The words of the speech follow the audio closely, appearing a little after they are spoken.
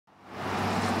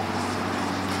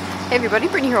Hey everybody,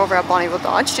 Brittany here over at Bonnyville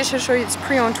Dodge, just to show you this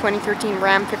pre-owned 2013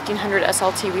 Ram 1500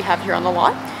 SLT we have here on the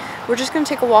lot. We're just going to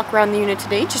take a walk around the unit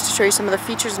today just to show you some of the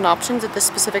features and options that this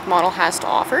specific model has to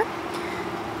offer.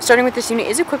 Starting with this unit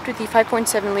is equipped with the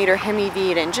 5.7 liter Hemi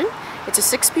V8 engine. It's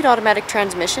a 6-speed automatic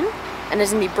transmission and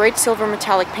is in the bright silver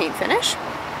metallic paint finish.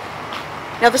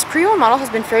 Now this pre-owned model has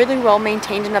been fairly well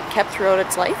maintained and upkept throughout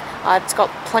its life. It's got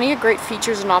plenty of great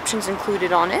features and options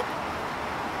included on it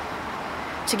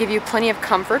to give you plenty of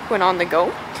comfort when on the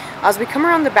go. As we come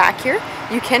around the back here,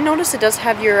 you can notice it does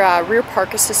have your rear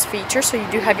park assist feature, so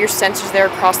you do have your sensors there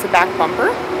across the back bumper,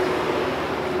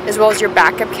 as well as your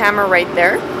backup camera right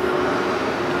there.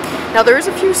 Now there is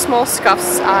a few small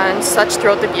scuffs and such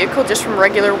throughout the vehicle just from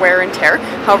regular wear and tear.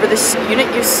 However, this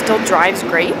unit still drives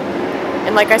great,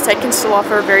 and like I said, can still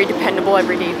offer a very dependable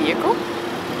everyday vehicle.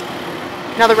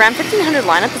 Now the Ram 1500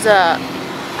 lineup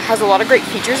has a lot of great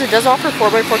features. It does offer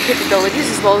 4x4 capabilities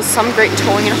as well as some great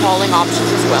towing and hauling options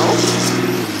as well.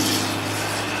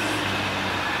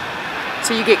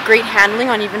 So you get great handling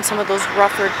on even some of those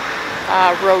rougher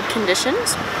road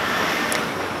conditions.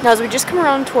 Now as we just come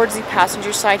around towards the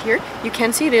passenger side here, you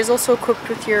can see it is also equipped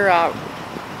with your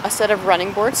a set of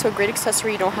running boards, so a great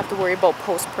accessory you don't have to worry about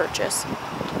post-purchase.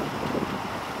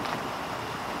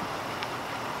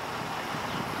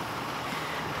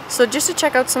 So just to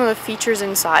check out some of the features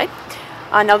inside.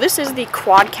 Now this is the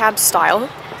quad cab style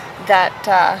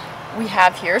that we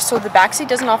have here. So the backseat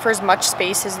doesn't offer as much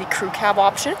space as the crew cab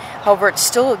option. However, it's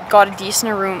still got a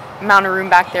decent amount of room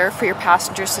back there for your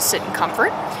passengers to sit in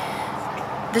comfort.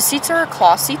 The seats are a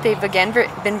cloth seat. They've again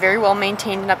been very well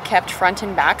maintained and upkept front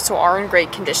and back, so are in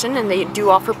great condition, and they do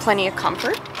offer plenty of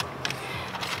comfort.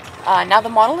 Now the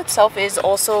model itself is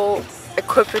also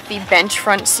equipped with the bench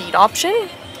front seat option.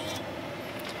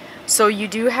 So you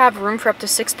do have room for up to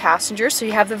 6 passengers, so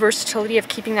you have the versatility of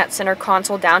keeping that center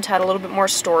console down to add a little bit more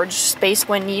storage space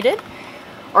when needed,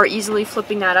 or easily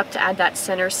flipping that up to add that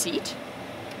center seat.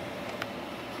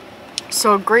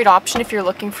 So a great option if you're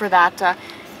looking for that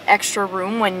extra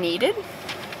room when needed.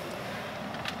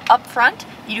 Up front,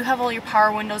 you do have all your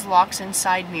power windows, locks, and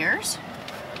side mirrors.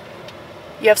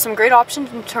 You have some great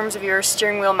options in terms of your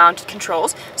steering wheel mounted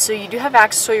controls. So you do have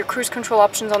access to your cruise control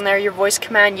options on there. Your voice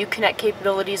command, Uconnect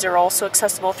capabilities are also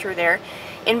accessible through there.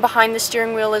 In behind the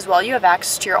steering wheel as well, you have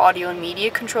access to your audio and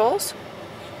media controls.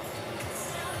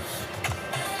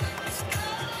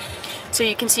 So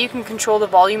you can see you can control the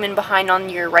volume in behind on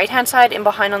your right hand side. In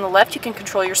behind on the left, you can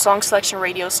control your song selection,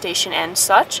 radio station, and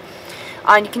such.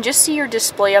 And you can just see your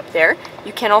display up there.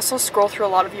 You can also scroll through a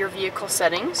lot of your vehicle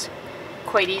settings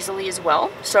quite easily as well.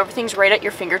 So everything's right at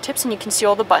your fingertips, and you can see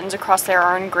all the buttons across there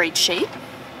are in great shape.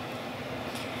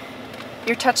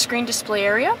 Your touchscreen display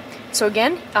area. So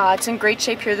again, it's in great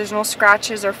shape here. There's no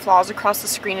scratches or flaws across the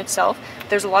screen itself.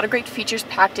 There's a lot of great features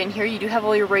packed in here. You do have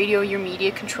all your radio, your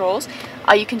media controls.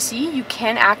 You can see you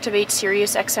can activate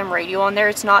Sirius XM radio on there.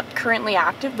 It's not currently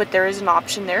active, but there is an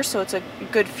option there, so it's a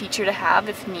good feature to have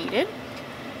if needed.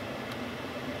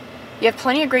 You have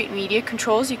plenty of great media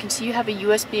controls. You can see you have a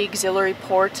USB auxiliary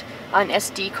port and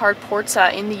SD card ports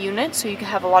in the unit, so you can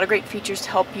have a lot of great features to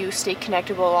help you stay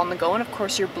connected while on the go, and of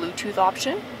course your Bluetooth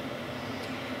option.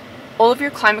 All of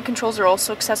your climate controls are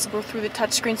also accessible through the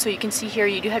touchscreen, so you can see here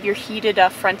you do have your heated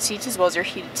front seats as well as your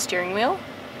heated steering wheel.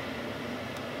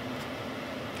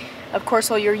 Of course,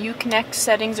 all your Uconnect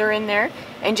settings are in there,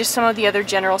 and just some of the other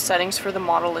general settings for the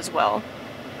model as well.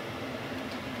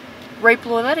 Right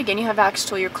below that, again, you have access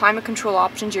to your climate control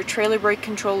options. Your trailer brake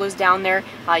control is down there.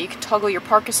 You can toggle your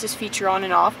park assist feature on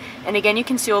and off. And again, you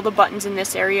can see all the buttons in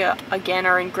this area, again,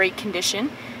 are in great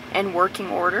condition and working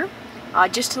order.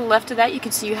 Just to the left of that, you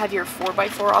can see you have your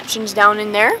 4x4 options down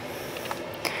in there.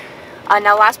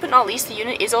 Now, last but not least, the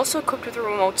unit is also equipped with a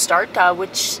remote start,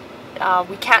 which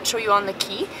we can't show you on the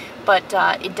key, but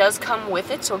it does come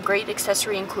with it, so a great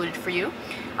accessory included for you.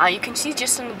 You can see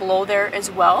just in the below there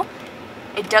as well,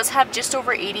 it does have just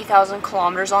over 80,000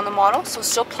 kilometers on the model, so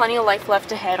still plenty of life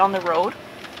left ahead on the road.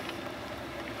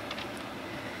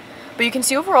 But you can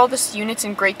see overall this unit's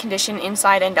in great condition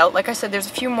inside and out. Like I said, there's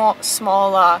a few more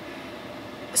small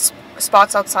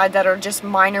spots outside that are just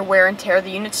minor wear and tear.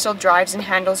 The unit still drives and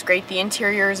handles great. The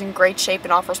interior is in great shape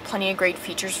and offers plenty of great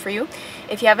features for you.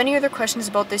 If you have any other questions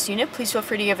about this unit, please feel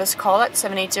free to give us a call at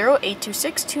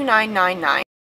 780-826-2999.